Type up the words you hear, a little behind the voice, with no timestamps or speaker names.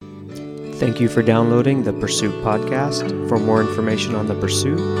Thank you for downloading the Pursuit Podcast. For more information on The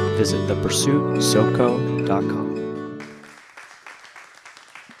Pursuit, visit thepursuitsoco.com.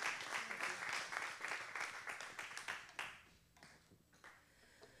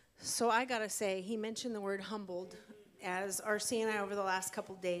 So I gotta say, he mentioned the word humbled as RC and I over the last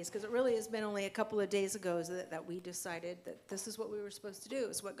couple of days, because it really has been only a couple of days ago that we decided that this is what we were supposed to do,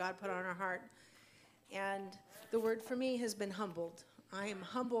 is what God put on our heart. And the word for me has been humbled. I am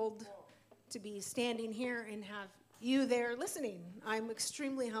humbled to be standing here and have you there listening. I'm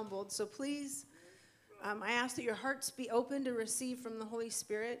extremely humbled. So please, I ask that your hearts be open to receive from the Holy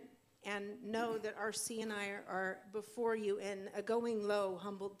Spirit, and know that RC and I are before you in a going low,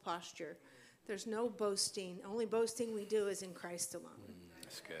 humbled posture. There's no boasting. Only boasting we do is in Christ alone.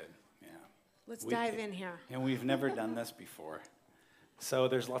 That's good, yeah. Let's dive in here. And we've never done this before. So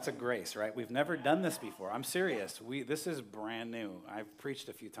there's lots of grace, right? We've never done this before. I'm serious. This is brand new. I've preached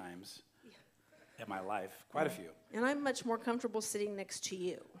a few times in my life, quite a few. And I'm much more comfortable sitting next to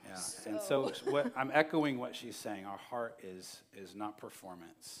you. Yeah, and so I'm echoing what she's saying. Our heart is not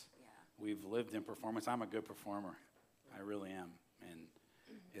performance. Yeah. We've lived in performance. I'm a good performer. I really am. And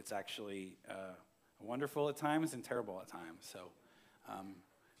it's actually wonderful at times and terrible at times. So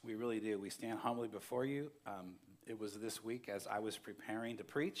we really do. We stand humbly before you. It was this week as I was preparing to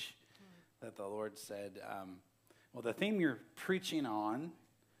preach that the Lord said, well, the theme you're preaching on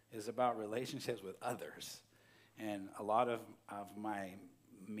is about relationships with others. And a lot of my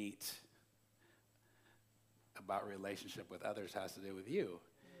meat about relationship with others has to do with you.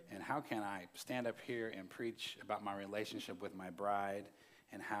 And how can I stand up here and preach about my relationship with my bride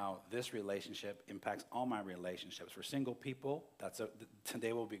and how this relationship impacts all my relationships? For single people,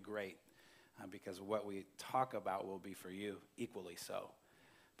 today will be great because what we talk about will be for you equally so.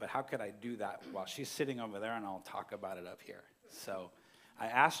 But how could I do that while she's sitting over there and I'll talk about it up here? So I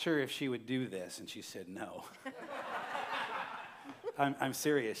asked her if she would do this, and she said no. I'm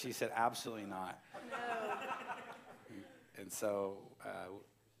serious. She said absolutely not. No. And so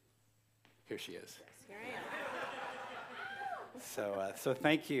here she is. Yes, here I am. So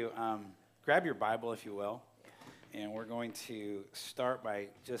thank you. Grab your Bible, if you will, and we're going to start by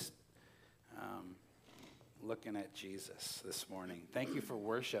just looking at Jesus this morning. Thank you for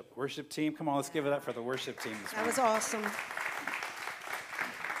worship. Worship team, come on, let's give it up for the worship team this morning. That was awesome.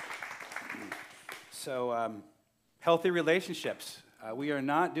 So, healthy relationships. We are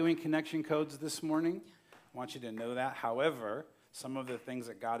not doing connection codes this morning. I want you to know that. However, some of the things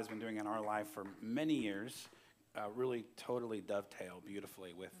that God has been doing in our life for many years really totally dovetail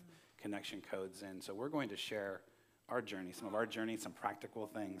beautifully with connection codes. And so we're going to share our journey, some of our journey, some practical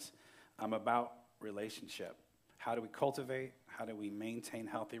things about relationship. How do we cultivate? How do we maintain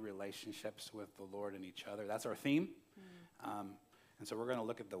healthy relationships with the Lord and each other? That's our theme. And so we're going to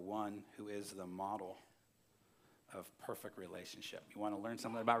look at the one who is the model of perfect relationship. You want to learn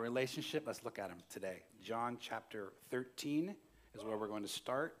something about relationship? Let's look at him today. John chapter 13 is where we're going to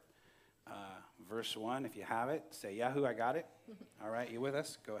start. Verse 1, if you have it, say, Yahoo, I got it. All right, you with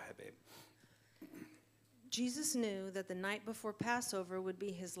us? Go ahead, babe. Jesus knew that the night before Passover would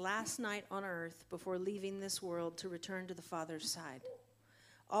be his last night on earth before leaving this world to return to the Father's side.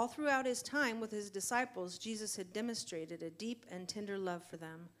 All throughout his time with his disciples, Jesus had demonstrated a deep and tender love for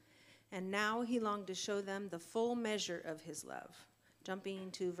them, and now he longed to show them the full measure of his love. Jumping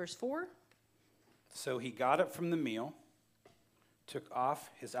to verse 4. So he got up from the meal, took off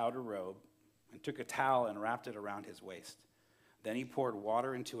his outer robe, and took a towel and wrapped it around his waist. Then he poured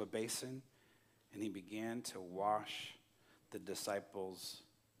water into a basin, and he began to wash the disciples'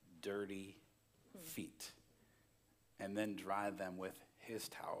 dirty feet, and then dry them with his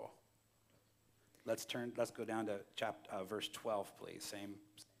towel. Let's go down to verse 12, please. Same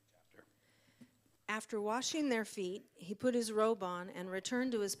chapter. After washing their feet, he put his robe on and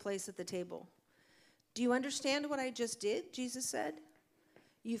returned to his place at the table. Do you understand what I just did? Jesus said.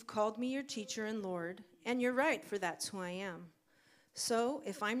 You've called me your teacher and Lord, and you're right, for that's who I am. So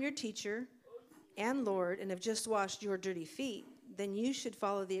if I'm your teacher and Lord and have just washed your dirty feet, then you should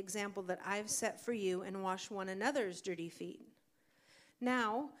follow the example that I've set for you and wash one another's dirty feet.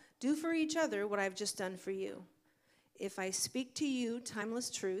 Now, do for each other what I've just done for you. If I speak to you timeless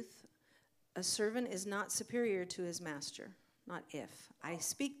truth, a servant is not superior to his master. Not if. I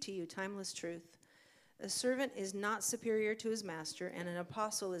speak to you timeless truth. A servant is not superior to his master, and an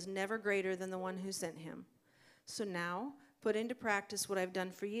apostle is never greater than the one who sent him. So now, put into practice what I've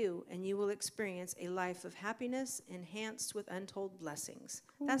done for you, and you will experience a life of happiness enhanced with untold blessings.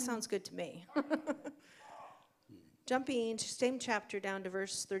 That sounds good to me. Jumping to same chapter down to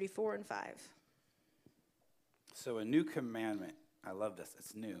verse 34 and 5. So a new commandment, I love this,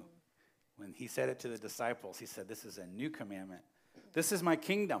 it's new. When he said it to the disciples, he said, this is a new commandment. This is my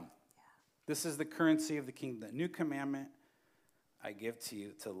kingdom. This is the currency of the kingdom. The new commandment I give to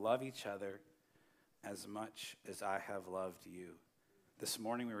you, to love each other as much as I have loved you. This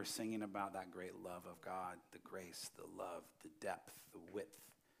morning we were singing about that great love of God, the grace, the love, the depth, the width.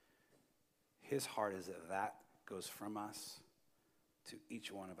 His heart is that goes from us to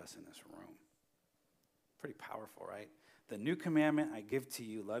each one of us in this room. Pretty powerful, right? The new commandment I give to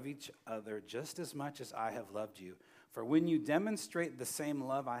you, love each other just as much as I have loved you. For when you demonstrate the same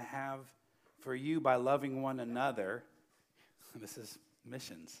love I have for you by loving one another, this is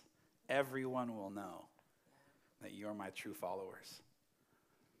missions, everyone will know that you're my true followers.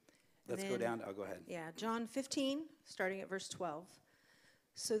 Let's go down. Go ahead. Yeah, John 15, starting at verse 12.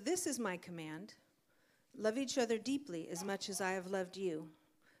 So this is my command. Love each other deeply as much as I have loved you.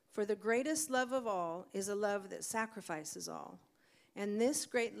 For the greatest love of all is a love that sacrifices all. And this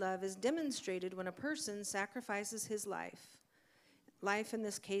great love is demonstrated when a person sacrifices his life. Life in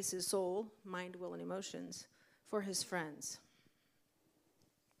this case is soul, mind, will, and emotions for his friends.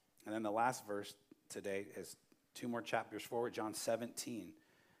 And then the last verse today is 2 more chapters forward, John 17.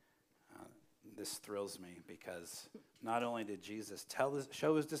 This thrills me because not only did Jesus tell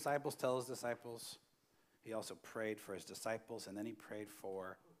his disciples, he also prayed for his disciples, and then he prayed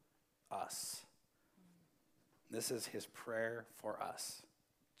for us. This is his prayer for us.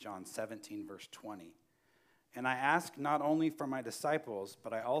 John 17, verse 20. And I ask not only for my disciples,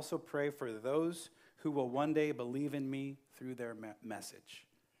 but I also pray for those who will one day believe in me through their message.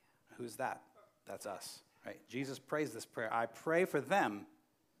 Who's that? That's us, right? Jesus prays this prayer. I pray for them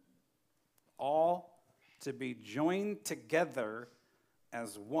all to be joined together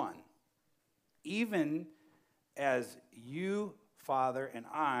as one, even as you, Father, and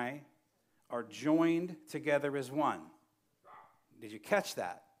I are joined together as one. Did you catch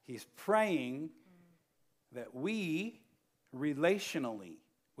that? He's praying that we relationally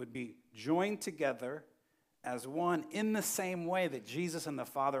would be joined together as one in the same way that Jesus and the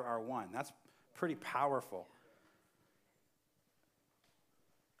Father are one. That's pretty powerful.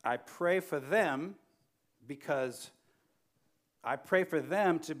 I pray for them because I pray for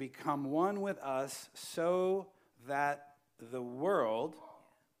them to become one with us so that the world,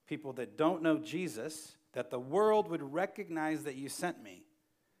 people that don't know Jesus, that the world would recognize that you sent me.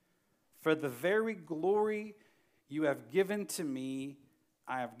 For the very glory you have given to me,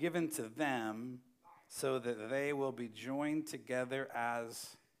 I have given to them, so that they will be joined together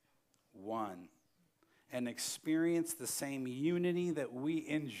as one and experience the same unity that we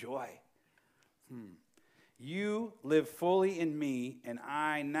enjoy. You live fully in me, and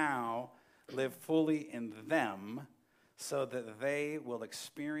I now live fully in them, so that they will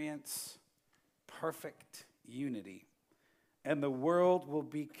experience perfect unity. And the world will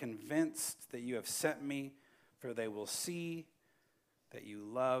be convinced that you have sent me, for they will see that you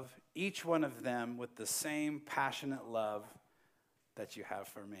love each one of them with the same passionate love that you have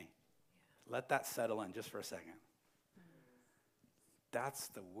for me. Let that settle in just for a second. That's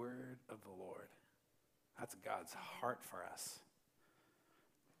the word of the Lord. That's God's heart for us.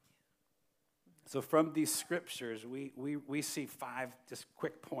 So from these scriptures, we see 5 just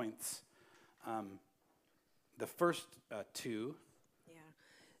quick points. The first 2. Yeah.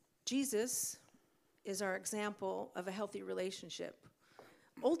 Jesus is our example of a healthy relationship.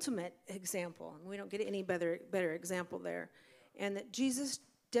 Ultimate example, and we don't get any better example there. And that Jesus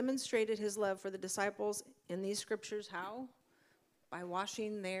demonstrated his love for the disciples in these scriptures. How? By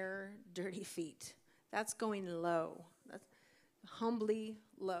washing their dirty feet. That's going low. That's humbly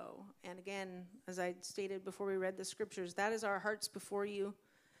low. And again, as I stated before we read the scriptures, that is our hearts before you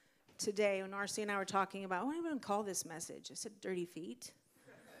today. When R.C. and I were talking about, what do you even call this message? I said, dirty feet.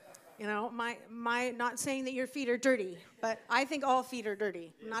 You know, my not saying that your feet are dirty, but I think all feet are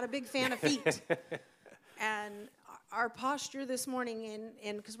dirty. I'm not a big fan of feet. And our posture this morning,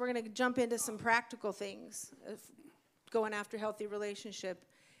 and because we're going to jump into some practical things, going after healthy relationship,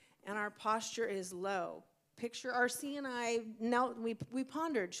 and our posture is low. Picture R.C. and I knelt, we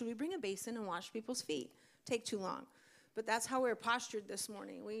pondered, should we bring a basin and wash people's feet? Take too long. But that's how we're postured this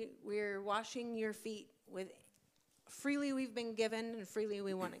morning. We're washing your feet with freely we've been given and freely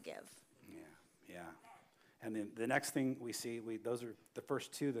we want to give. Yeah. And then the next thing we see, those are the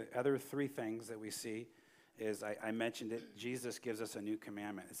first 2. The other 3 things that we see is, I mentioned it, Jesus gives us a new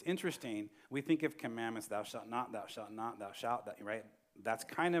commandment. It's interesting. We think of commandments, thou shalt not, thou shalt not, thou shalt, right? That's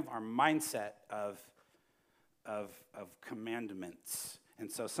kind of our mindset of commandments. And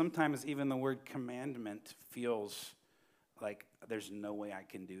so sometimes even the word commandment feels like there's no way I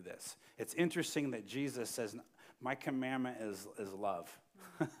can do this. It's interesting that Jesus says, my commandment is love.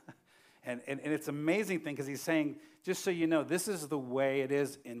 And it's an amazing thing because he's saying, just so you know, this is the way it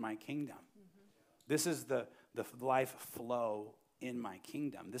is in my kingdom. This is the life flow in my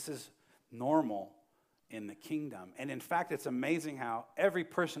kingdom. This is normal in the kingdom. And in fact, it's amazing how every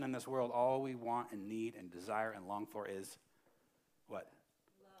person in this world, all we want and need and desire and long for is what?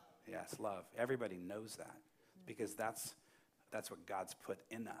 Love. Yes, love. Everybody knows that because that's what God's put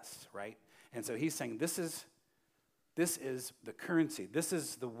in us, right? And so he's saying this is the currency. This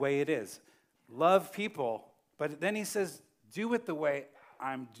is the way it is. Love people, but then he says, do it the way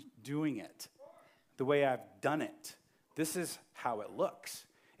I'm doing it, the way I've done it. This is how it looks.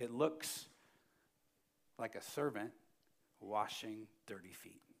 It looks like a servant washing dirty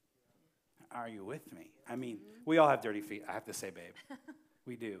feet. Are you with me? I mean, we all have dirty feet, I have to say, babe.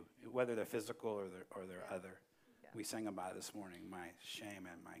 We do, whether they're physical or they're other. Yeah. We sang about it this morning, my shame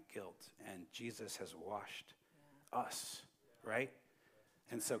and my guilt. And Jesus has washed us, right?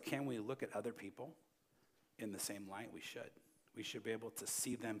 And so can we look at other people in the same light? We should. We should be able to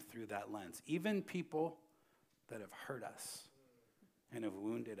see them through that lens. Even people that have hurt us and have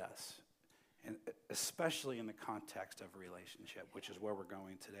wounded us, and especially in the context of a relationship, which is where we're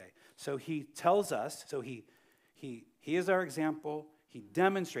going today. So he tells us, so he is our example, he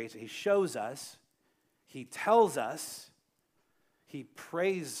demonstrates it, he shows us, he tells us, he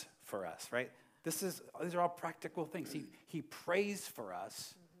prays for us, right? These are all practical things. He prays for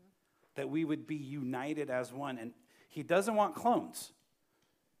us that we would be united as one. And he doesn't want clones.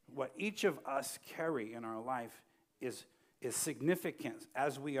 What each of us carry in our life is significant.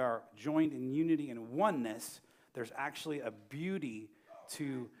 As we are joined in unity and oneness, there's actually a beauty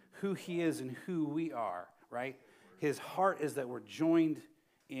to who he is and who we are, right? His heart is that we're joined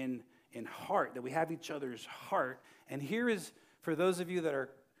in heart, that we have each other's heart. And here is, for those of you that are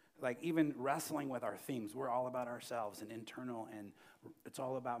like even wrestling with our themes, we're all about ourselves and internal, and it's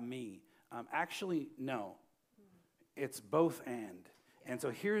all about me. Actually, no. It's both and. And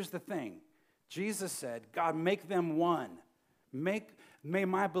so here's the thing. Jesus said, God, make them one. May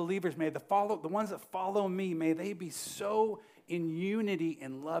my believers, may the ones that follow me, may they be so in unity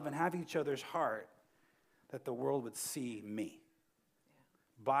and love and have each other's heart that the world would see me.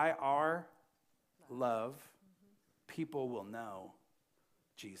 By our love, people will know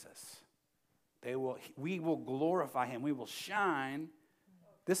Jesus. We will glorify him. We will shine.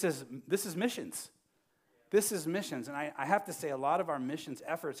 This is missions. This is missions. And I have to say, a lot of our missions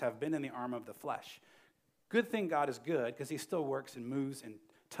efforts have been in the arm of the flesh. Good thing God is good because he still works and moves and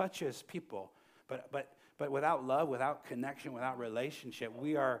touches people. But without love, without connection, without relationship,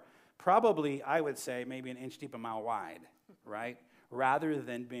 we are probably, I would say, maybe an inch deep, a mile wide, right? Rather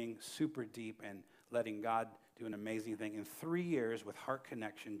than being super deep and letting God do an amazing thing. In 3 years, with heart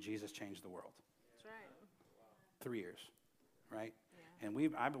connection, Jesus changed the world. That's right. 3 years, right? Yeah. And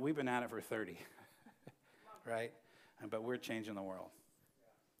we've been at it for 30, right? But we're changing the world.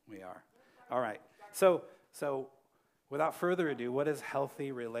 We are. All right. So without further ado, what does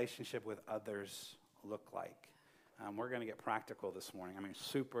healthy relationship with others look like? We're going to get practical this morning. I mean,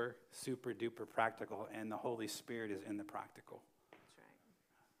 super, super duper practical, and the Holy Spirit is in the practical. That's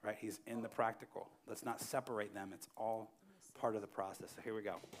right. Right? He's in the practical. Let's not separate them. It's all part of the process. So here we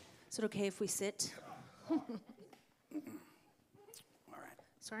go. Is it okay if we sit? All right.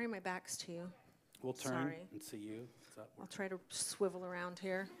 Sorry, my back's to you. We'll turn Sorry. and see you. What's up? I'll try to swivel around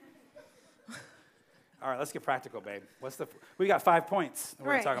here. All right, let's get practical, babe. We got 5 points that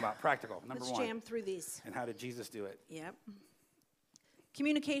we're going to Right. talk about. Practical, number Let's one. jam through these. And how did Jesus do it? Yep.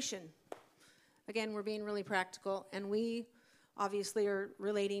 Communication. Again, we're being really practical, and we obviously are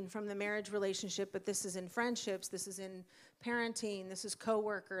relating from the marriage relationship, but this is in friendships, this is in parenting, this is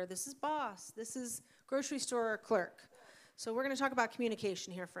coworker, this is boss, this is grocery store clerk. So we're going to talk about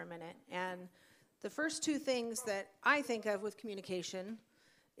communication here for a minute. And the first two things that I think of with communication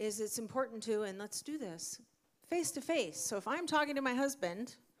is it's important to, and let's do this, face to face. So if I'm talking to my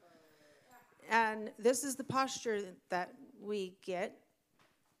husband, and this is the posture that we get,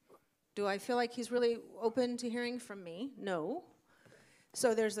 do I feel like he's really open to hearing from me? No.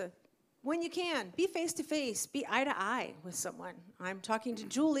 So when you can, be face to face, be eye to eye with someone. I'm talking to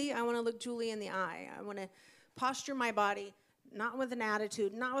Julie, I want to look Julie in the eye. I want to posture my body, not with an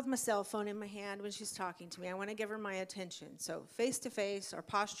attitude, not with my cell phone in my hand when she's talking to me. I want to give her my attention. So face to face, our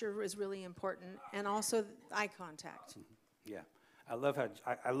posture is really important, and also eye contact. Yeah. I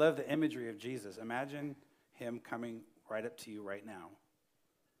love the imagery of Jesus. Imagine him coming right up to you right now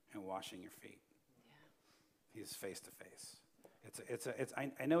and washing your feet. Yeah. He's face to face.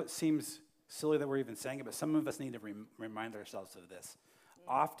 I know it seems silly that we're even saying it, but some of us need to remind ourselves of this.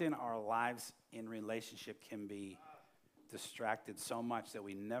 Yeah. Often our lives in relationship can be distracted so much that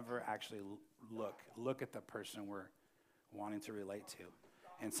we never actually look at the person we're wanting to relate to.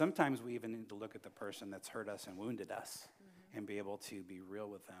 And sometimes we even need to look at the person that's hurt us and wounded us and be able to be real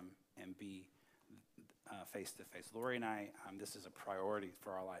with them and be face to face. Lori and I, this is a priority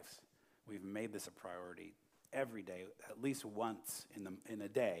for our lives. We've made this a priority every day, at least once in a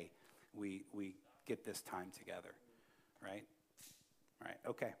day. We get this time together, right? Right.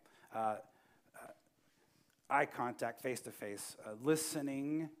 Okay. Eye contact, face to face,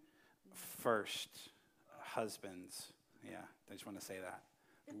 listening first. Husbands, yeah, I just want to say that.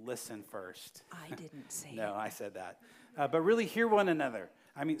 Listen first. I didn't say it. No, I said that. But really hear one another.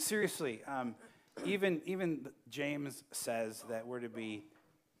 I mean, seriously, even James says that we're to be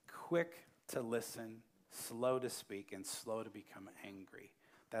quick to listen, slow to speak, and slow to become angry.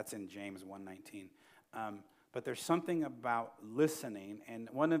 That's in James 1:19. But there's something about listening, and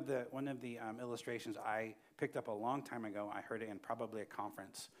one of the illustrations I picked up a long time ago, I heard it in probably a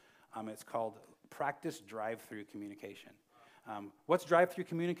conference. It's called Practice Drive-Through Communication. What's drive-through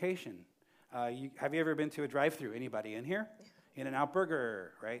communication? Have you ever been to a drive-through? Anybody in here? In-N-Out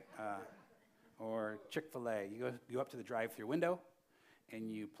Burger, right? Or Chick-fil-A. You go up to the drive-through window,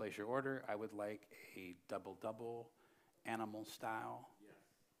 and you place your order. I would like a double, animal style,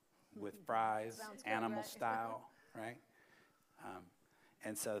 with fries, animal style, right?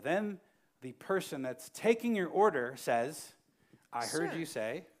 And so then the person that's taking your order says, I heard Sir, you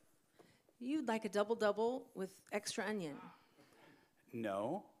say. You'd like a double with extra onion.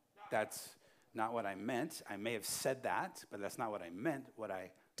 No, that's not what I meant. I may have said that, but that's not what I meant. What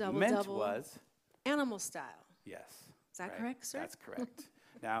I meant was. Animal style. Yes. Is that correct, sir? That's correct.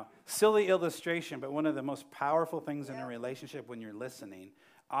 Now, silly illustration, but one of the most powerful things in a relationship when you're listening,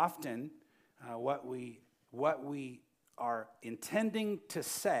 often what we are intending to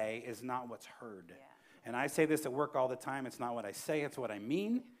say is not what's heard. Yeah. And I say this at work all the time. It's not what I say, it's what I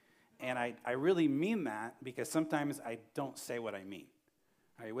mean. And I really mean that because sometimes I don't say what I mean.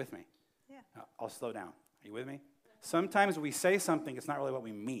 Are you with me? Yeah. I'll slow down. Are you with me? Sometimes we say something, it's not really what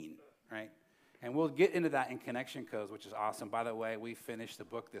we mean, right? And we'll get into that in Connection Codes, which is awesome. By the way, we finished the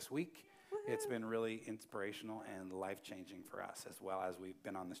book this week. Woo-hoo. It's been really inspirational and life-changing for us as well as we've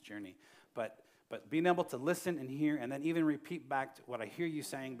been on this journey. But being able to listen and hear and then even repeat back to what I hear you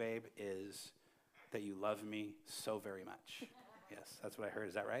saying, babe, is that you love me so very much. Yes, that's what I heard.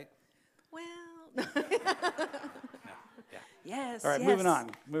 Is that right? Well. Yeah. Yes. All right, yes. moving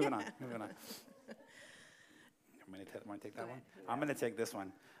on. Want to take that one? Yeah. I'm going to take this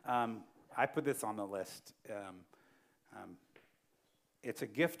one. I put this on the list. It's a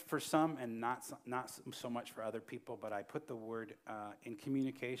gift for some and not so much for other people, but I put the word in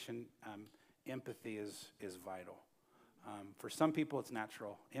communication, empathy is vital. For some people, it's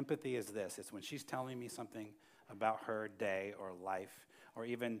natural. Empathy is this. It's when she's telling me something about her day or life, or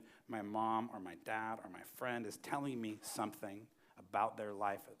even my mom or my dad or my friend is telling me something about their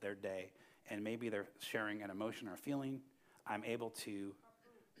life, their day, and maybe they're sharing an emotion or feeling. I'm able to,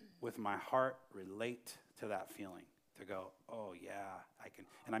 with my heart, relate to that feeling, to go, oh, yeah, I can.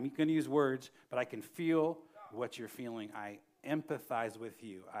 And I'm going to use words, but I can feel what you're feeling. I empathize with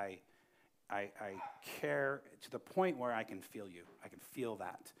you. I care to the point where I can feel you. I can feel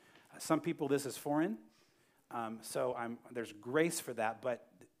that. Some people, this is foreign, so there's grace for that. But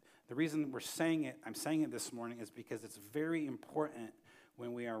the reason I'm saying it this morning is because it's very important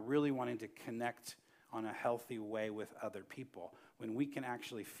when we are really wanting to connect on a healthy way with other people, when we can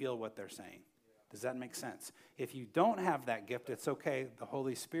actually feel what they're saying. Does that make sense? If you don't have that gift, it's okay. The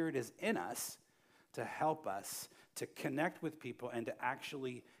Holy Spirit is in us to help us to connect with people and to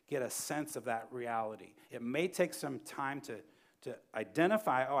actually get a sense of that reality. It may take some time to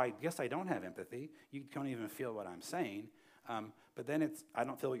identify, oh, I guess I don't have empathy. You don't even feel what I'm saying. But then I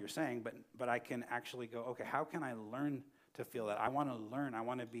don't feel what you're saying, but I can actually go, okay, how can I learn to feel that? I want to learn. I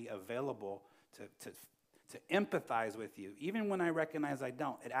want to be available to empathize with you. Even when I recognize I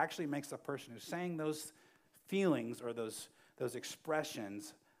don't, it actually makes the person who's saying those feelings or those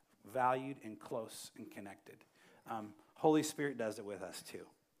expressions valued and close and connected. Holy Spirit does it with us too.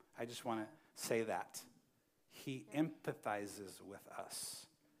 I just want to say that. He empathizes with us.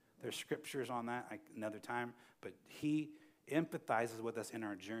 There's scriptures on that another time, but he empathizes with us in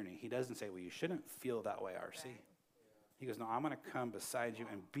our journey. He doesn't say, well, you shouldn't feel that way, RC. He goes, no, I'm going to come beside you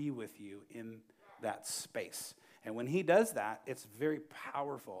and be with you in that space. And when he does that, it's very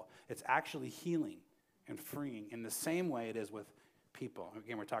powerful. It's actually healing and freeing in the same way it is with people.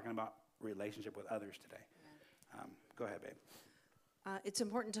 Again, we're talking about relationship with others today. Go ahead, babe. It's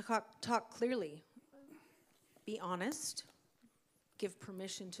important to talk clearly. Be honest. Give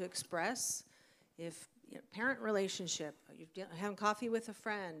permission to express. If parent relationship, you're having coffee with a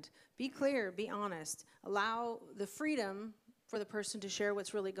friend, be clear, be honest. Allow the freedom for the person to share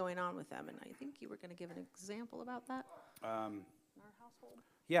what's really going on with them. And I think you were going to give an example about that in our household.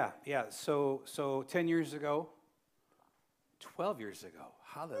 Yeah. So 10 years ago, 12 years ago,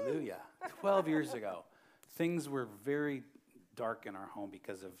 hallelujah, 12 years ago, things were very dark in our home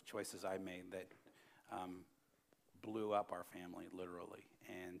because of choices I made that blew up our family, literally.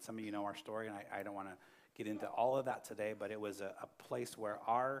 And some of you know our story, and I don't want to get into all of that today, but it was a place where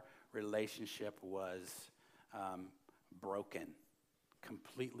our relationship was broken,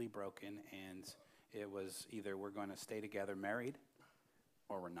 completely broken, and it was either we're going to stay together married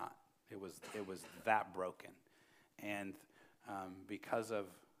or we're not. It was that broken. And because of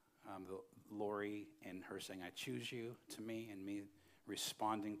Lori and her saying, I choose you to me, and me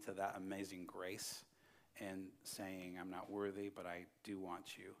responding to that amazing grace and saying, I'm not worthy, but I do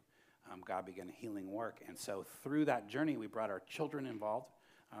want you, God began a healing work. And so through that journey, we brought our children involved.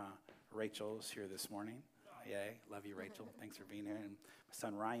 Rachel's here this morning. Yay, love you, Rachel. Thanks for being here. And my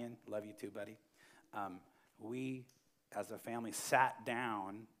son, Ryan, love you too, buddy. We, as a family, sat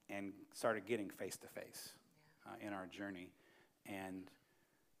down and started getting face-to-face in our journey. And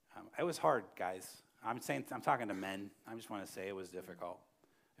it was hard, guys. I'm talking to men. I just want to say it was difficult.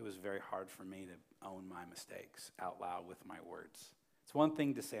 It was very hard for me to own my mistakes out loud with my words. It's one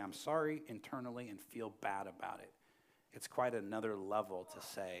thing to say I'm sorry internally and feel bad about it. It's quite another level to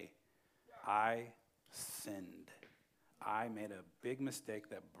say, I sinned. I made a big mistake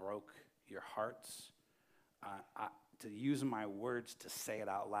that broke your hearts. To use my words to say it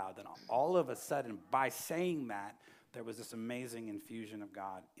out loud. Then all of a sudden, by saying that, there was this amazing infusion of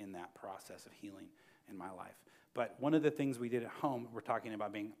God in that process of healing in my life. But one of the things we did at home, we're talking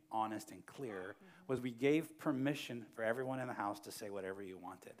about being honest and clear, was we gave permission for everyone in the house to say whatever you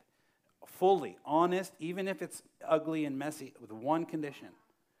wanted. Fully honest, even if it's ugly and messy, with one condition.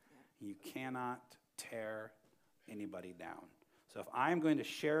 You cannot tear anybody down. So if I'm going to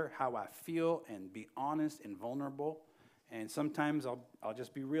share how I feel and be honest and vulnerable, and sometimes I'll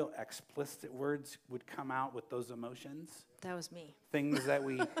just be real, explicit words would come out with those emotions. That was me. Things that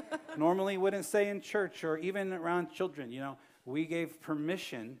we normally wouldn't say in church or even around children. You know, we gave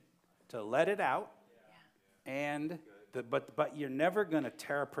permission to let it out, and but you're never going to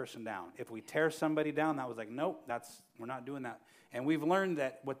tear a person down. If we tear somebody down, that was like, nope, we're not doing that. And we've learned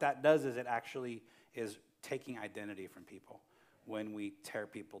that what that does is it actually is taking identity from people when we tear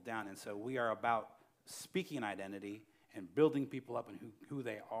people down. And so we are about speaking identity and building people up and who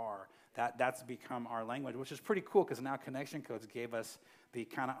they are. That's become our language, which is pretty cool because now Connection Codes gave us the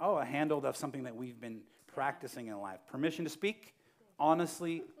kind of, a handle of something that we've been practicing in life. Permission to speak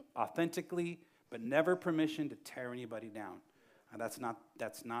honestly, authentically, but never permission to tear anybody down. And that's not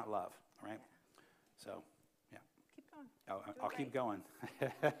love, right? So, yeah. Keep going. I'll keep going.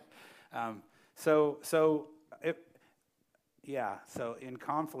 So in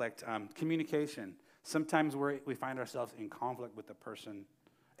conflict, communication. Sometimes we find ourselves in conflict with a person,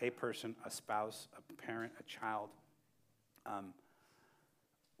 a spouse, a parent, a child.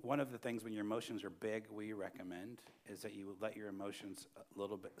 One of the things when your emotions are big, we recommend is that you let your emotions a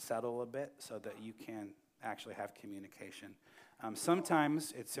little bit settle a bit so that you can actually have communication.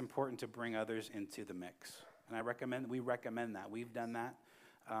 Sometimes it's important to bring others into the mix, and we recommend that. We've done that.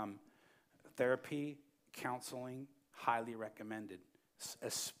 Therapy, counseling, highly recommended,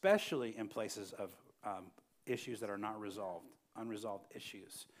 especially in places of issues that are not resolved, unresolved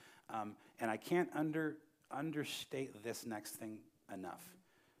issues. And I can't understate this next thing enough.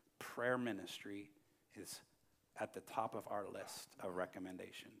 Prayer ministry is at the top of our list of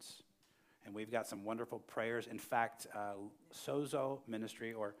recommendations. And we've got some wonderful prayers. In fact, Sozo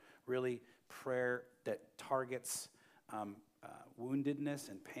ministry, or really prayer that targets woundedness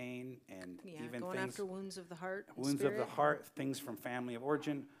and pain and even going things. After wounds of the heart. Wounds of the heart, things from family of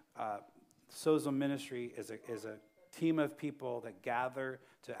origin. Sozo ministry is a team of people that gather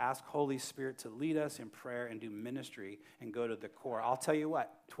to ask Holy Spirit to lead us in prayer and do ministry and go to the core. I'll tell you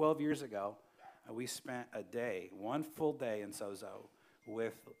what, 12 years ago, we spent one full day in Sozo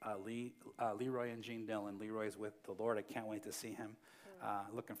with Leroy and Jean Dillon. Leroy's with the Lord. I can't wait to see him.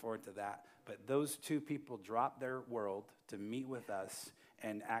 Looking forward to that. But those two people dropped their world to meet with us,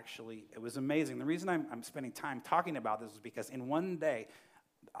 and actually, it was amazing. The reason I'm spending time talking about this is because in one day,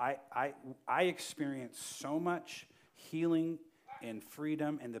 I experienced so much healing and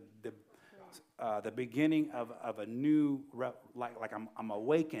freedom, and the beginning of a new, like I'm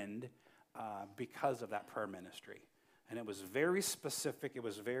awakened because of that prayer ministry. And it was very specific. It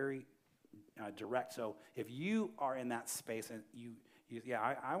was very direct. So if you are in that space and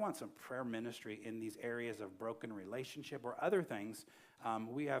I want some prayer ministry in these areas of broken relationship or other things.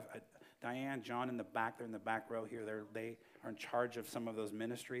 We have Diane, John in the back. They're in the back row here. They are in charge of some of those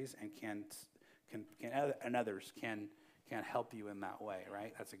ministries and and others can help you in that way,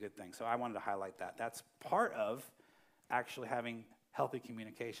 right? That's a good thing. So I wanted to highlight that. That's part of actually having healthy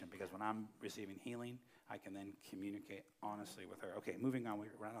communication, because when I'm receiving healing, I can then communicate honestly with her. Okay, moving on. We're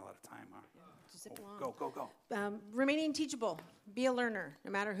running out of time, huh? Zip along. Go. Remaining teachable. Be a learner,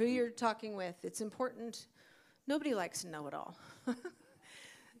 no matter who you're talking with. It's important. Nobody likes to know it all.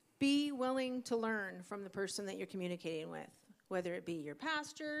 Be willing to learn from the person that you're communicating with, whether it be your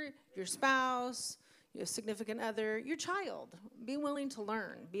pastor, your spouse, your significant other, your child. Be willing to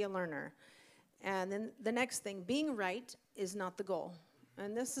learn. Be a learner. And then the next thing, being right is not the goal.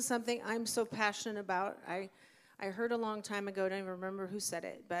 And this is something I'm so passionate about. I heard a long time ago, I don't even remember who said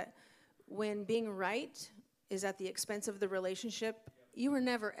it, but when being right is at the expense of the relationship, you were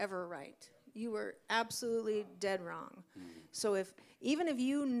never, ever right. You were absolutely dead wrong. So even if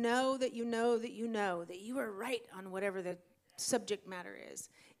you know that you know that you know that you are right on whatever the subject matter is,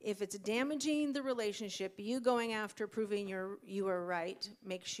 if it's damaging the relationship, you going after proving you are right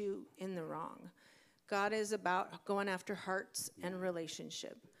makes you in the wrong. God is about going after hearts and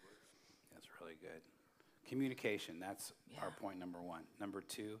relationship. That's really good. Communication, that's our point number one. Number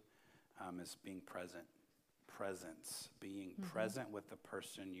two is being present. Presence, being present with the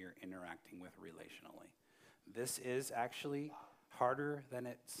person you're interacting with relationally. This is actually harder than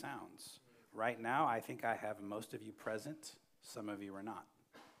it sounds. Right now, I think I have most of you present. Some of you are not.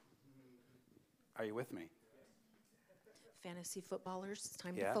 Are you with me? Fantasy footballers, it's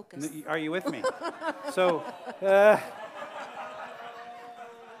time to focus. Are you with me? So,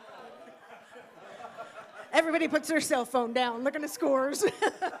 everybody puts their cell phone down, looking at scores.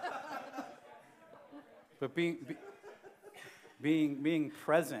 but being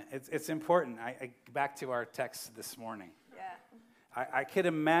present, it's important. I back to our text this morning. Yeah. I could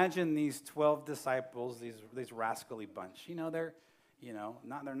imagine these 12 disciples, these rascally bunch.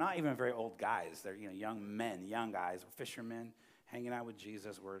 They're not even very old guys. They're young men, young guys, fishermen, hanging out with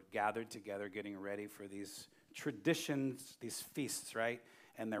Jesus. We're gathered together, getting ready for these traditions, these feasts, right?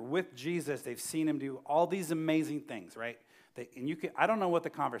 And they're with Jesus. They've seen him do all these amazing things, right? I don't know what the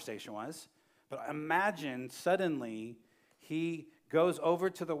conversation was, but imagine suddenly he goes over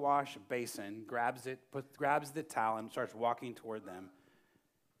to the wash basin, grabs the towel, and starts walking toward them.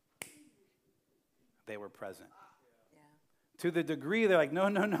 They were present. To the degree they're like,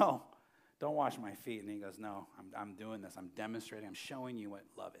 no, don't wash my feet. And he goes, no, I'm doing this. I'm demonstrating. I'm showing you what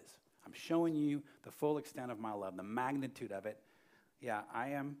love is. I'm showing you the full extent of my love, the magnitude of it. Yeah, I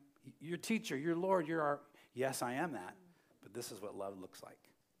am your teacher, your Lord, yes, I am that. But this is what love looks like,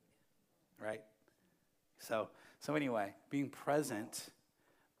 right? So anyway, being present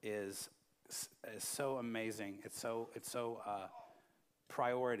is so amazing. It's so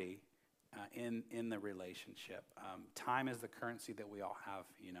priority. In the relationship. Time is the currency that we all have,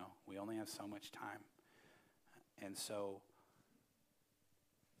 We only have so much time. And so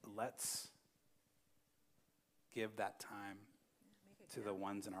let's give that time to the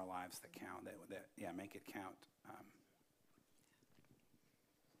ones in our lives that count. Make it count.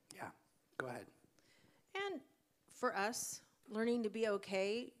 Go ahead. And for us, learning to be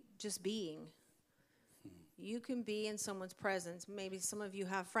okay, just being. You can be in someone's presence. Maybe some of you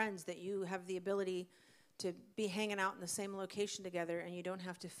have friends that you have the ability to be hanging out in the same location together, and you don't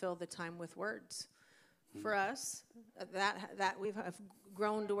have to fill the time with words. For us, that we've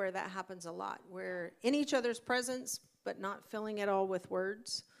grown to where that happens a lot. We're in each other's presence, but not filling it all with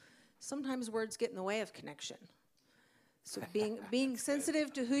words. Sometimes words get in the way of connection. So being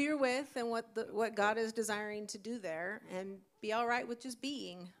sensitive to who you're with and what God is desiring to do there, and be all right with just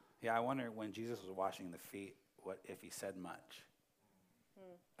being. Yeah, I wonder when Jesus was washing the feet, what if he said much?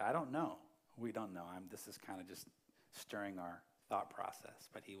 I don't know. We don't know. This is kind of just stirring our thought process.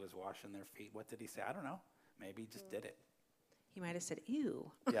 But he was washing their feet. What did he say? I don't know. Maybe he just did it. He might have said,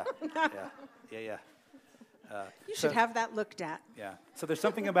 ew. Yeah. You should have that looked at. Yeah. So there's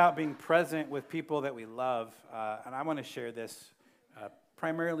something about being present with people that we love. And I want to share this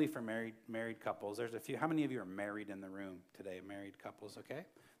primarily for married couples. There's a few. How many of you are married in the room today? Married couples, okay?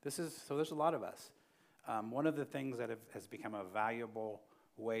 There's a lot of us. One of the things that has become a valuable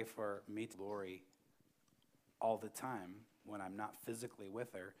way for me to glory all the time when I'm not physically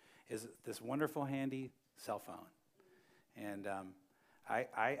with her is this wonderful handy cell phone. And I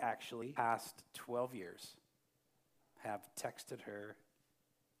actually, past 12 years, have texted her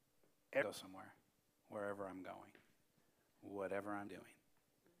go somewhere, wherever I'm going, whatever I'm doing.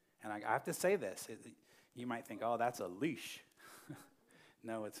 And I have to say this. You might think, oh, that's a leash.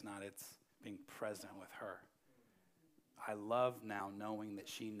 No, it's not. It's being present with her. I love now knowing that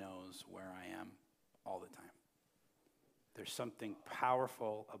she knows where I am all the time. There's something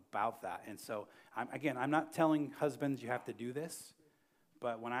powerful about that. And so, I'm not telling husbands you have to do this,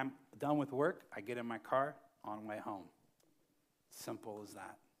 but when I'm done with work, I get in my car on my way home. Simple as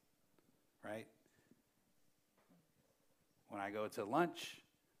that, right? When I go to lunch,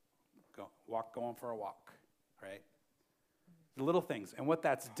 going for a walk, right? The little things. And what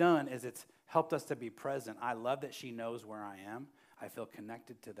that's done is it's helped us to be present. I love that she knows where I am. I feel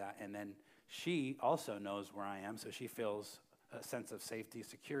connected to that. And then she also knows where I am, so she feels a sense of safety,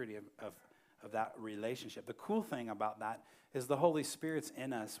 security of that relationship. The cool thing about that is the Holy Spirit's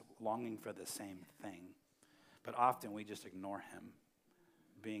in us longing for the same thing. But often we just ignore him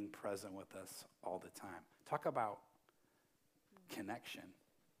being present with us all the time. Talk about connection,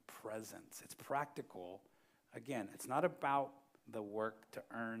 presence. It's practical. Again, it's not about the work to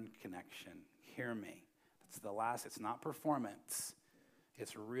earn connection. Hear me. It's not performance.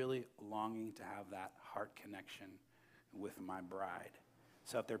 It's really longing to have that heart connection with my bride.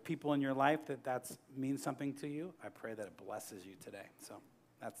 So if there are people in your life that means something to you, I pray that it blesses you today. So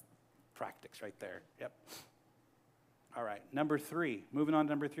that's practice right there. Yep. All right, number 3. Moving on to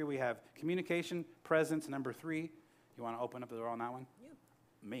number 3, we have communication, presence. Number 3, you want to open up the door on that one? You.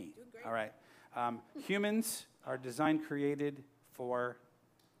 Me. Doing great. All right. Humans are designed, created for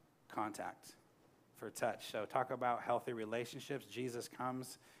contact, for touch. So talk about healthy relationships. Jesus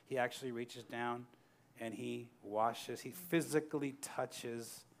comes, he actually reaches down and he physically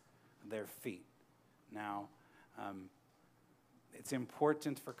touches their feet. Now, it's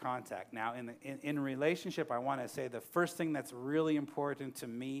important for contact. Now, in relationship, I want to say the first thing that's really important to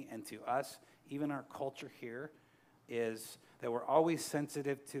me and to us, even our culture here, is that we're always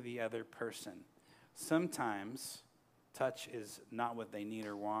sensitive to the other person. Sometimes touch is not what they need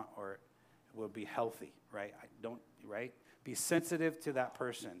or want or will be healthy, right? Be sensitive to that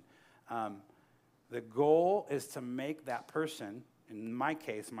person. The goal is to make that person, in my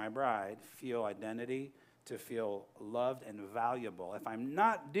case, my bride, feel identity, to feel loved and valuable. If I'm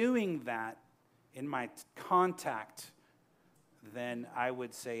not doing that in my contact, then I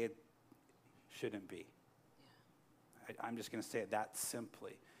would say it shouldn't be. I'm just going to say it that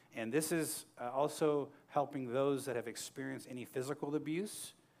simply. And this is also helping those that have experienced any physical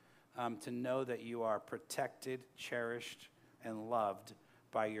abuse to know that you are protected, cherished, and loved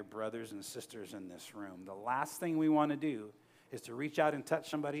by your brothers and sisters in this room. The last thing we want to do is to reach out and touch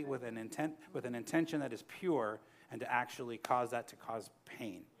somebody with an intention that is pure and to actually cause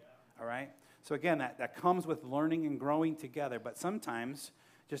pain. All right? So again, that comes with learning and growing together, but sometimes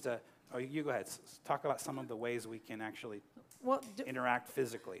you go ahead. Talk about some of the ways we can actually interact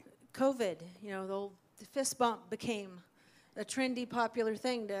physically. COVID, the old fist bump became a trendy, popular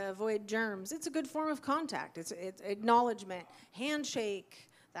thing to avoid germs. It's a good form of contact. It's acknowledgement, handshake,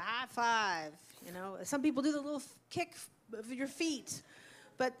 the high five. Some people do the little kick of your feet,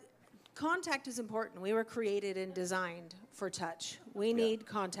 but contact is important. We were created and designed for touch. We need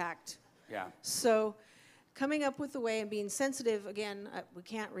contact. Yeah. So coming up with a way and being sensitive, again, we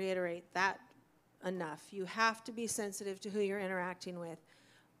can't reiterate that enough. You have to be sensitive to who you're interacting with.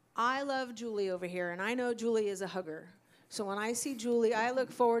 I love Julie over here, and I know Julie is a hugger. So when I see Julie, I look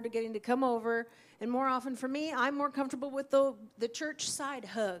forward to getting to come over. And more often for me, I'm more comfortable with the church side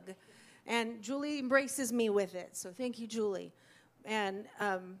hug. And Julie embraces me with it. So thank you, Julie. And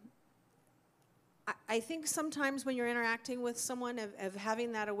I think sometimes when you're interacting with someone, of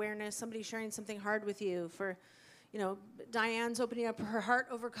having that awareness, somebody sharing something hard with you, Diane's opening up her heart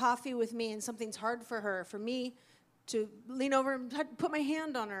over coffee with me and something's hard for her. For me to lean over and put my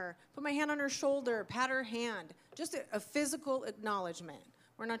hand on her shoulder, pat her hand. Just a physical acknowledgement.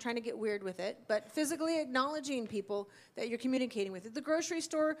 We're not trying to get weird with it, but physically acknowledging people that you're communicating with. At the grocery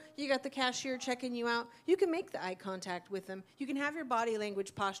store, you got the cashier checking you out. You can make the eye contact with them. You can have your body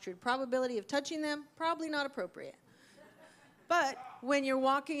language postured. Probability of touching them, probably not appropriate. But when you're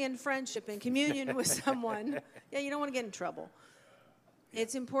walking in friendship and communion with someone, you don't want to get in trouble.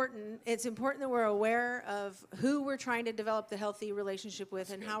 It's important. It's important that we're aware of who we're trying to develop the healthy relationship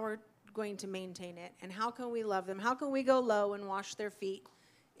with and how we're going to maintain it, and how can we love them? How can we go low and wash their feet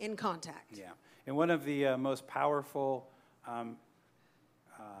in contact? Yeah, and one of the most powerful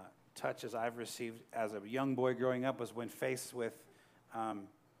touches I've received as a young boy growing up was when faced with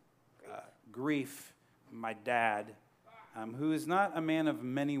grief. My dad, who is not a man of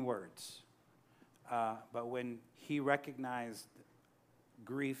many words, but when he recognized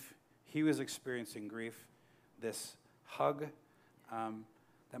grief, he was experiencing grief, this hug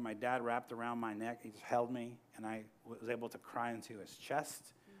that my dad wrapped around my neck. He just held me, and I was able to cry into his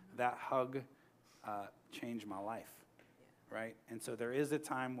chest. That hug changed my life, right? And so there is a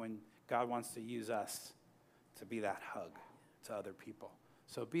time when God wants to use us to be that hug to other people.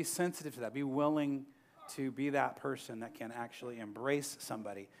 So be sensitive to that. Be willing to be that person that can actually embrace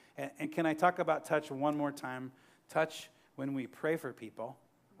somebody. And can I talk about touch one more time? Touch, when we pray for people,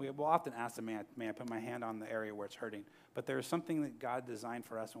 we will often ask them, may I put my hand on the area where it's hurting? But there is something that God designed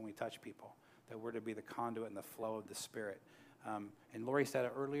for us when we touch people, that we're to be the conduit and the flow of the Spirit. And Lori said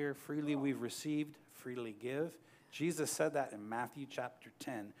it earlier, freely we've received, freely give. Jesus said that in Matthew chapter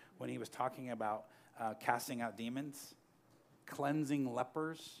 10 when he was talking about casting out demons, cleansing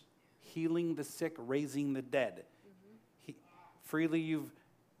lepers, healing the sick, raising the dead. Freely you've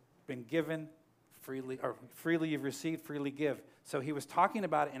been given, freely you've received, freely give. So he was talking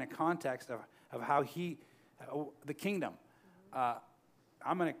about it in a context of how the kingdom.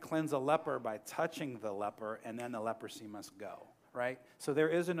 I'm going to cleanse a leper by touching the leper, and then the leprosy must go, right? So there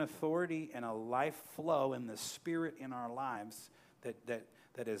is an authority and a life flow in the Spirit in our lives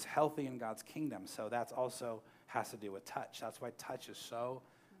that is healthy in God's kingdom. So that's also has to do with touch. That's why touch is so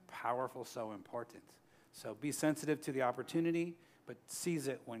powerful, so important. So be sensitive to the opportunity, but seize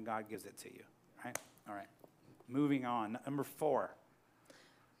it when God gives it to you, right? All right. Moving on. Number 4.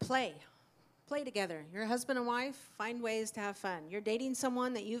 Play. Play together. You're a husband and wife, find ways to have fun. You're dating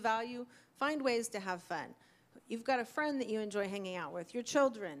someone that you value, find ways to have fun. You've got a friend that you enjoy hanging out with. Your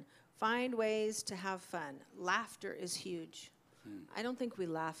children, find ways to have fun. Laughter is huge. I don't think we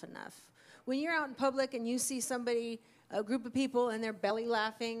laugh enough. When you're out in public and you see somebody, a group of people, and they're belly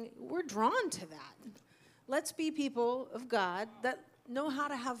laughing, we're drawn to that. Let's be people of God that know how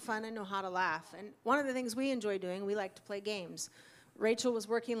to have fun and know how to laugh. And one of the things we enjoy doing, we like to play games. Rachel was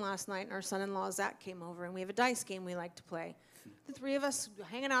working last night, and our son-in-law, Zach, came over, and we have a dice game we like to play. The three of us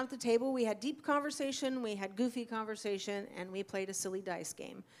hanging out at the table, we had deep conversation, we had goofy conversation, and we played a silly dice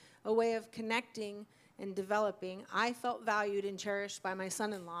game, a way of connecting and developing. I felt valued and cherished by my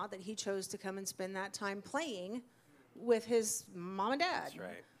son-in-law that he chose to come and spend that time playing with his mom and dad.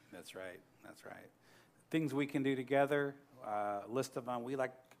 That's right. Things we can do together, list of them. We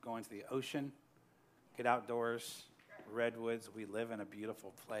like going to the ocean, get outdoors, redwoods. We live in a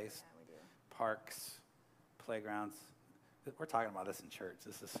beautiful place. Yeah, we do. Parks, playgrounds. We're talking about this in church.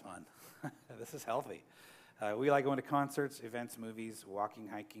 This is fun. This is healthy. We like going to concerts, events, movies, walking,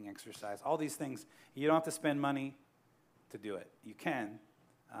 hiking, exercise, all these things. You don't have to spend money to do it. You can,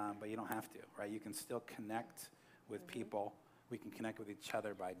 but you don't have to, right? You can still connect with people. We can connect with each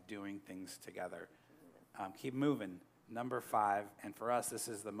other by doing things together. Keep moving. Number 5, and for us, this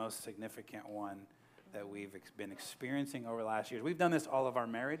is the most significant one that we've been experiencing over the last years. We've done this all of our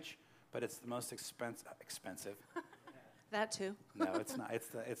marriage, but it's the most expensive. That too. No, it's not. It's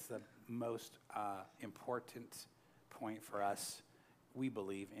the most important point for us. We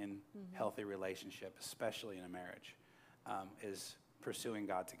believe in healthy relationship, especially in a marriage, is pursuing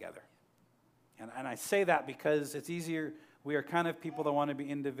God together. And I say that because it's easier. We are kind of people that want to be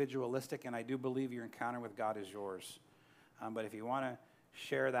individualistic, and I do believe your encounter with God is yours. But if you want to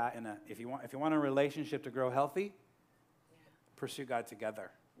share that if you want a relationship to grow healthy, pursue God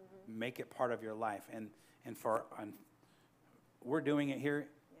together. Make it part of your life. And we're doing it here.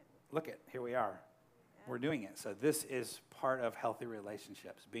 Look here we are. We're doing it. So this is part of healthy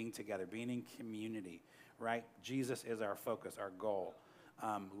relationships, being together, being in community, right? Jesus is our focus, our goal.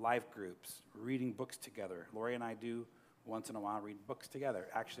 Life groups, reading books together. Lori and I do once in a while read books together,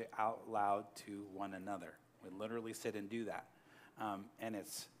 actually out loud to one another. We literally sit and do that. And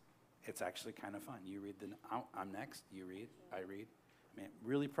it's actually kind of fun. You read I'm next, you read, I read. I mean,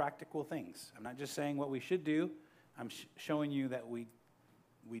 really practical things. I'm not just saying what we should do. I'm showing you that we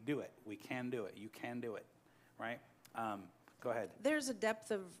do it. We can do it. You can do it, right? Go ahead. There's a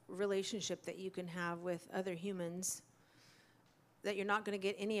depth of relationship that you can have with other humans that you're not going to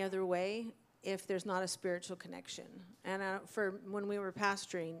get any other way if there's not a spiritual connection. And for when we were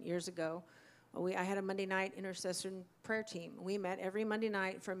pastoring years ago, I had a Monday night intercession prayer team. We met every Monday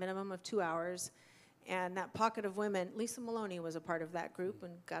night for a minimum of 2 hours. And that pocket of women, Lisa Maloney was a part of that group,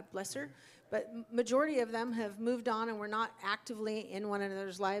 and God bless her. But majority of them have moved on, and we're not actively in one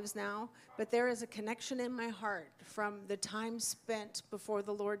another's lives now. But there is a connection in my heart from the time spent before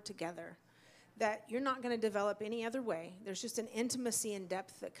the Lord together that you're not going to develop any other way. There's just an intimacy and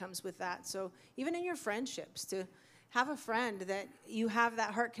depth that comes with that. So even in your friendships, to have a friend that you have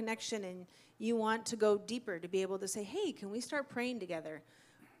that heart connection and you want to go deeper, to be able to say, hey, can we start praying together?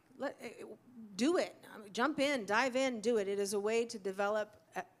 Do it. Jump in, dive in, do it. It is a way to develop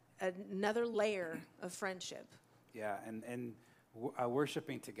another layer of friendship. Yeah, and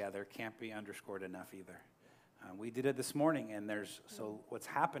worshiping together can't be underscored enough either. We did it this morning, and what's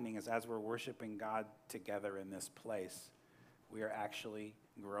happening is as we're worshiping God together in this place, we are actually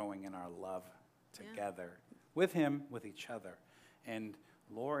growing in our love together with Him, with each other. And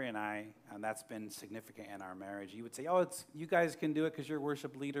Lori and I, and that's been significant in our marriage. You would say, you guys can do it because you're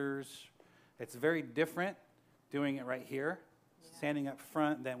worship leaders. It's very different doing it right here, standing up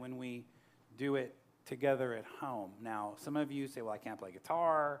front, than when we do it together at home. Now, some of you say, well, I can't play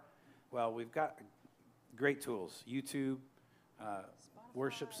guitar. Well, we've got great tools. YouTube,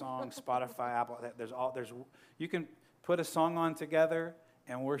 worship songs, Spotify, Apple. You can put a song on together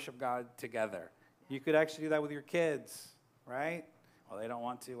and worship God together. You could actually do that with your kids, right? Well, they don't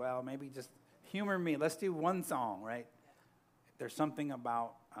want to. Well, maybe just humor me. Let's do one song, right? There's something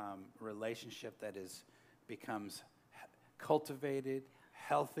about relationship that becomes cultivated,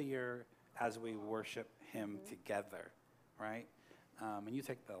 healthier as we worship Him together, right? And you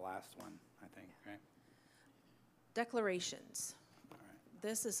take the last one, I think, right? Declarations. All right.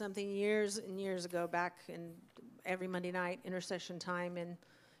 This is something years and years ago, back in every Monday night intercession time, and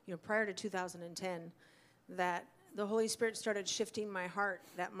prior to 2010, that the Holy Spirit started shifting my heart,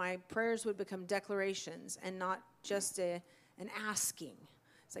 that my prayers would become declarations and not just an asking.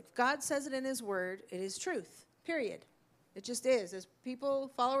 It's like if God says it in His Word, it is truth, period. It just is. As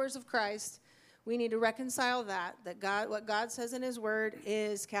people, followers of Christ, we need to reconcile that what God says in His Word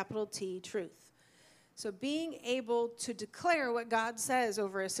is capital T, truth. So being able to declare what God says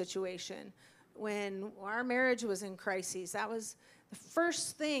over a situation. When our marriage was in crises, that was the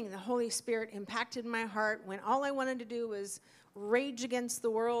first thing the Holy Spirit impacted my heart, when all I wanted to do was rage against the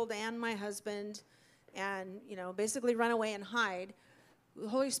world and my husband and, basically run away and hide. The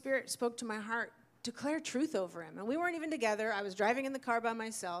Holy Spirit spoke to my heart, declare truth over him. And we weren't even together. I was driving in the car by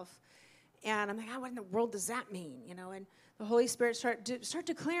myself. And I'm like, what in the world does that mean? And the Holy Spirit start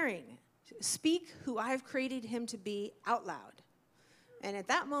declaring, speak who I've created him to be out loud. And at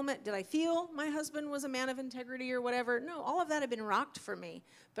that moment, did I feel my husband was a man of integrity or whatever? No, all of that had been rocked for me.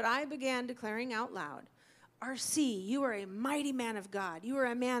 But I began declaring out loud, RC, you are a mighty man of God. You are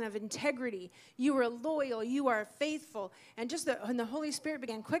a man of integrity. You are loyal. You are faithful. And the Holy Spirit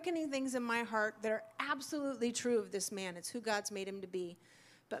began quickening things in my heart that are absolutely true of this man. It's who God's made him to be.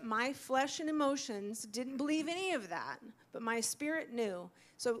 But my flesh and emotions didn't believe any of that. But my spirit knew.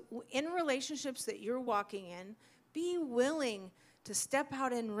 So in relationships that you're walking in, be willing to step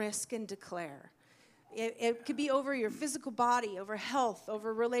out and risk and declare. It could be over your physical body, over health,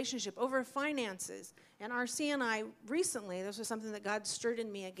 over relationship, over finances. And RC and I recently, this was something that God stirred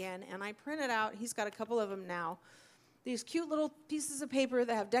in me again, and I printed out, he's got a couple of them now, these cute little pieces of paper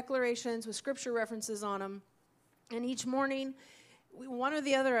that have declarations with scripture references on them. And each morning, one or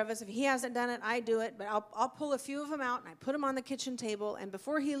the other of us, if he hasn't done it, I do it, but I'll pull a few of them out and I put them on the kitchen table, and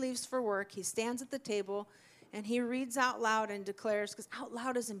before he leaves for work, he stands at the table and he reads out loud and declares, because out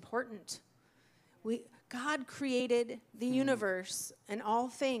loud is important. God created the universe and all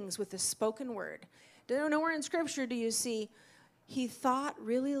things with the spoken word. Nowhere in Scripture do you see, he thought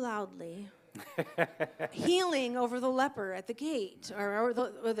really loudly, healing over the leper at the gate, or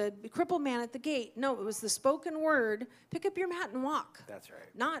the crippled man at the gate. No, it was the spoken word, pick up your mat and walk. That's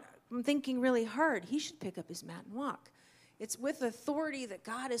right. Not, I'm thinking really hard, he should pick up his mat and walk. It's with authority that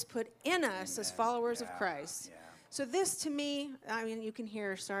God has put in us as followers of Christ. Yeah. So this, to me, I mean, you can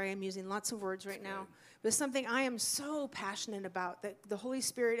hear, sorry, I'm using lots of words right now, but it's something I am so passionate about, that the Holy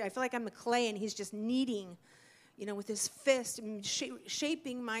Spirit, I feel like I'm the clay and he's just kneading, with his fist,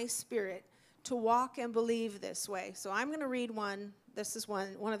 shaping my spirit to walk and believe this way. So I'm going to read one. This is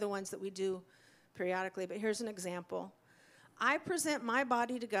one of the ones that we do periodically, but here's an example. I present my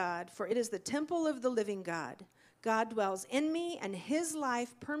body to God, for it is the temple of the living God. God dwells in me, and his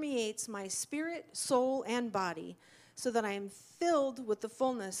life permeates my spirit, soul, and body, so that I am filled with the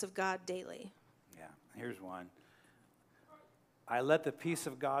fullness of God daily. Yeah, here's one. I let the peace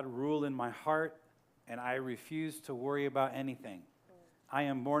of God rule in my heart, and I refuse to worry about anything. I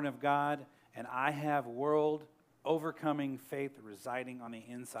am born of God, and I have world-overcoming faith residing on the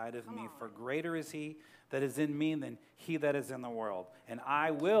inside of me. For greater is he that is in me than he that is in the world. And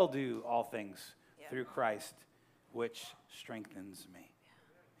I will do all things through Christ, which strengthens me.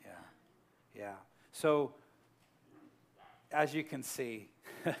 Yeah. So, as you can see,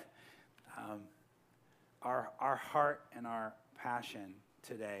 our heart and our passion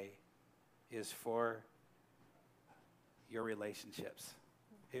today is for your relationships.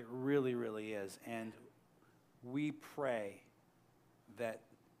 It really, really is. And we pray that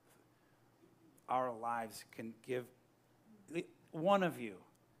our lives can give one of you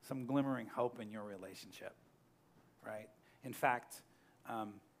some glimmering hope in your relationship. Right? In fact,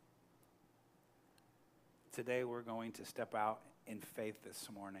 today we're going to step out in faith this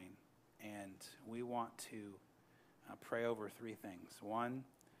morning, and we want to pray over three things. One,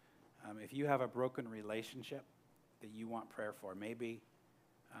 if you have a broken relationship that you want prayer for, maybe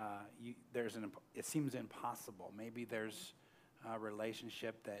it seems impossible. Maybe there's a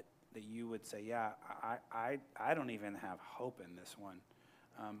relationship that you would say, yeah, I don't even have hope in this one.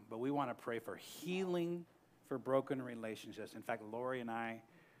 But we want to pray for healing for broken relationships. In fact, Lori and I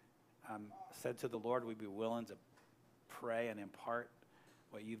said to the Lord we'd be willing to pray and impart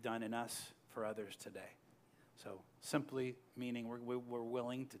what you've done in us for others today. So simply meaning we're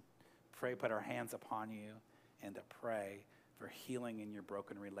willing to pray, put our hands upon you, and to pray for healing in your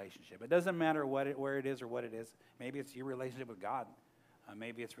broken relationship. It doesn't matter where it is or what it is. Maybe it's your relationship with God.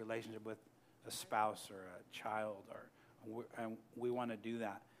 Maybe it's relationship with a spouse or a child, and we want to do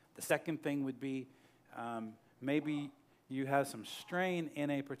that. The second thing would be maybe you have some strain in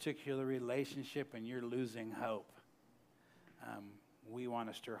a particular relationship and you're losing hope. We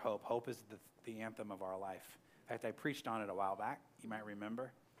want to stir hope. Hope is the anthem of our life. In fact, I preached on it a while back. You might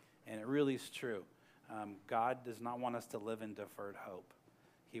remember. And it really is true. God does not want us to live in deferred hope.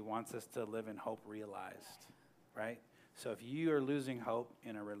 He wants us to live in hope realized, right? So if you are losing hope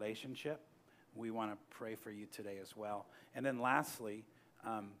in a relationship, we want to pray for you today as well. And then lastly,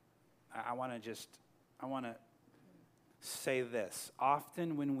 I want to say this.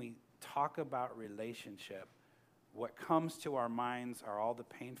 Often when we talk about relationship, what comes to our minds are all the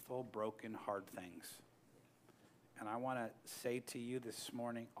painful, broken, hard things. And I want to say to you this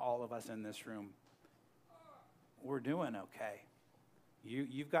morning, all of us in this room, we're doing okay.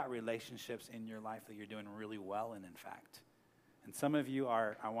 You've got relationships in your life that you're doing really well in fact. And some of you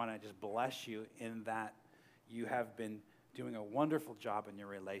are, I want to just bless you in that you have been doing a wonderful job in your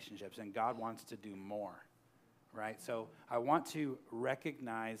relationships, and God wants to do more, right? So I want to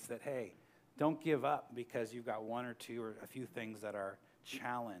recognize that, hey, don't give up because you've got one or two or a few things that are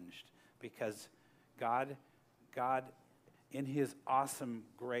challenged, because God, in his awesome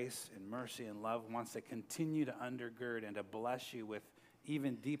grace and mercy and love, wants to continue to undergird and to bless you with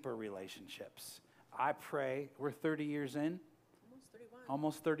even deeper relationships. I pray, we're 30 years in,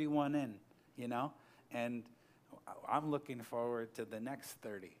 almost 31 in, and I'm looking forward to the next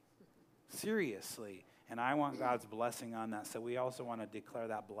 30, seriously, and I want God's blessing on that, so we also want to declare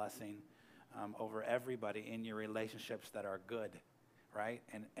that blessing over everybody in your relationships that are good, right,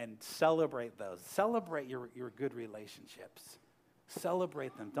 and celebrate those. Celebrate your good relationships.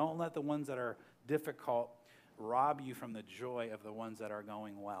 Celebrate them. Don't let the ones that are difficult rob you from the joy of the ones that are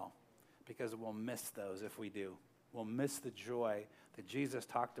going well, because we'll miss those if we do. We'll miss the joy that Jesus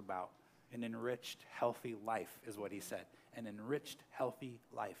talked about. An enriched, healthy life is what he said. An enriched, healthy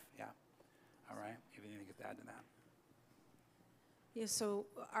life. Yeah. All right. You have anything to add to that? Yeah, so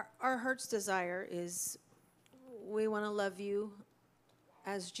our heart's desire is we want to love you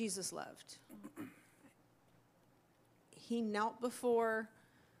as Jesus loved. He knelt before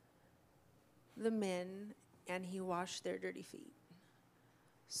the men and he washed their dirty feet.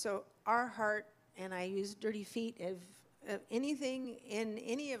 So our heart, and I use dirty feet of anything in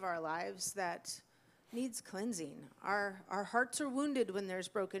any of our lives that needs cleansing. Our hearts are wounded when there's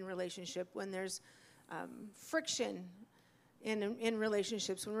broken relationship, when there's friction in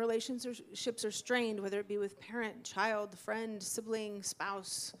relationships, when relationships are strained, whether it be with parent, child, friend, sibling,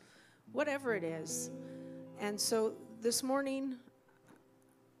 spouse, whatever it is. And so this morning,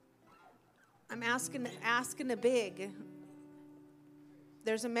 I'm asking a big.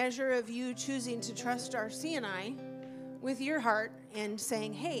 There's a measure of you choosing to trust our CNI with your heart and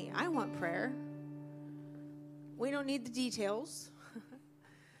saying, hey, I want prayer. We don't need the details,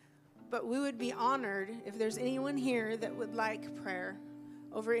 but we would be honored if there's anyone here that would like prayer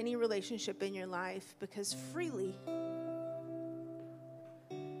over any relationship in your life, because freely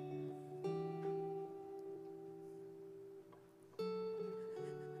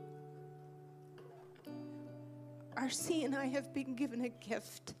our CNI have been given a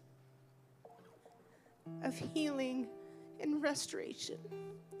gift of healing and restoration.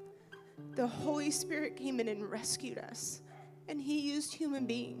 The Holy Spirit came in and rescued us, and he used human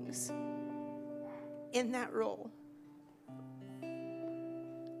beings in that role.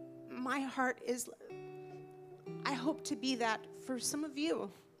 My heart is, I hope to be that for some of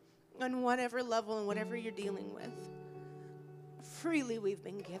you on whatever level and whatever you're dealing with. Freely we've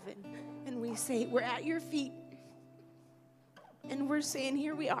been given, and we say, we're at your feet, and we're saying,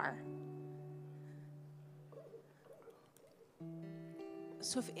 here we are.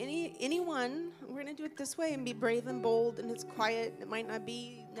 So if anyone, we're going to do it this way and be brave and bold, and it's quiet. It might not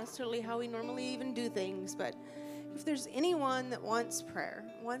be necessarily how we normally even do things, but If there's anyone that wants prayer,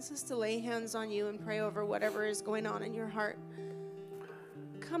 wants us to lay hands on you and pray over whatever is going on in your heart,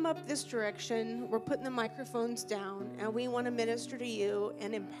 come up this direction. We're putting the microphones down, and we want to minister to you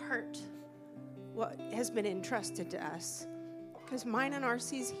and impart what has been entrusted to us. Because mine and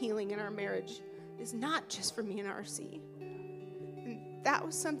RC's healing in our marriage is not just for me and RC. And that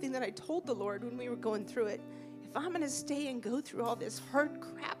was something that I told the Lord when we were going through it. If I'm going to stay and go through all this hard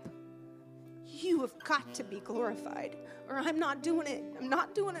crap, you have got to be glorified, or I'm not doing it. I'm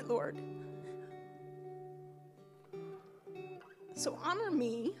not doing it, Lord. So honor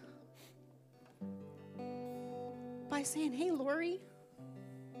me by saying, hey, Lori,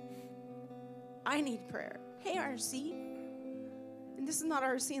 I need prayer. Hey, RC. And this is not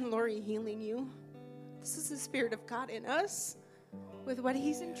RC and Lori healing you. This is the Spirit of God in us with what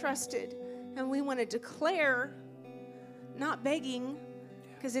He's entrusted. And we want to declare, not begging,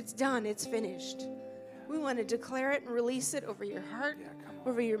 because it's done, it's finished. We want to declare it and release it over your heart,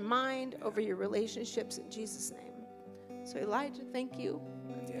 over your mind, over your relationships in Jesus' name. So Elijah, thank you.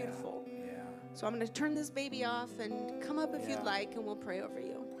 That's beautiful. Yeah. So I'm going to turn this baby off and come up if you'd like, and we'll pray over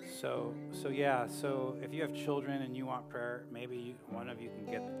you. So if you have children and you want prayer, maybe one of you can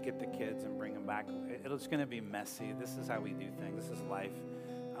get the kids and bring them back. It's going to be messy. This is how we do things. This is life.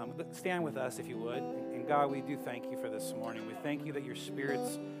 Stand with us if you would. And God, we do thank you for this morning. We thank you that your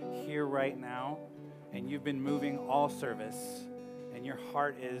Spirit's here right now, and you've been moving all service, and your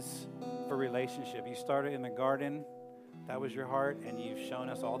heart is for relationship. You started in the garden. That was your heart, and you've shown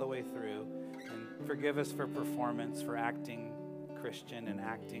us all the way through. And forgive us for performance, for acting Christian and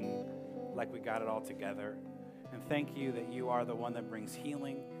acting like we got it all together. And thank you that you are the one that brings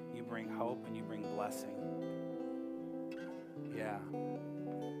healing, you bring hope, and you bring blessing. Yeah.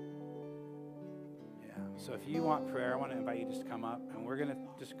 So if you want prayer, I want to invite you just to come up, and we're going to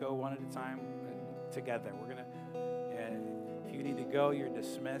just go one at a time together. We're going to, if you need to go, you're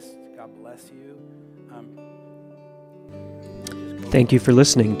dismissed. God bless you. Thank you for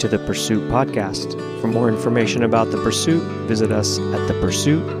listening to the Pursuit Podcast. For more information about The Pursuit, visit us at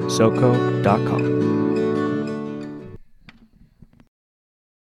thepursuitsoco.com.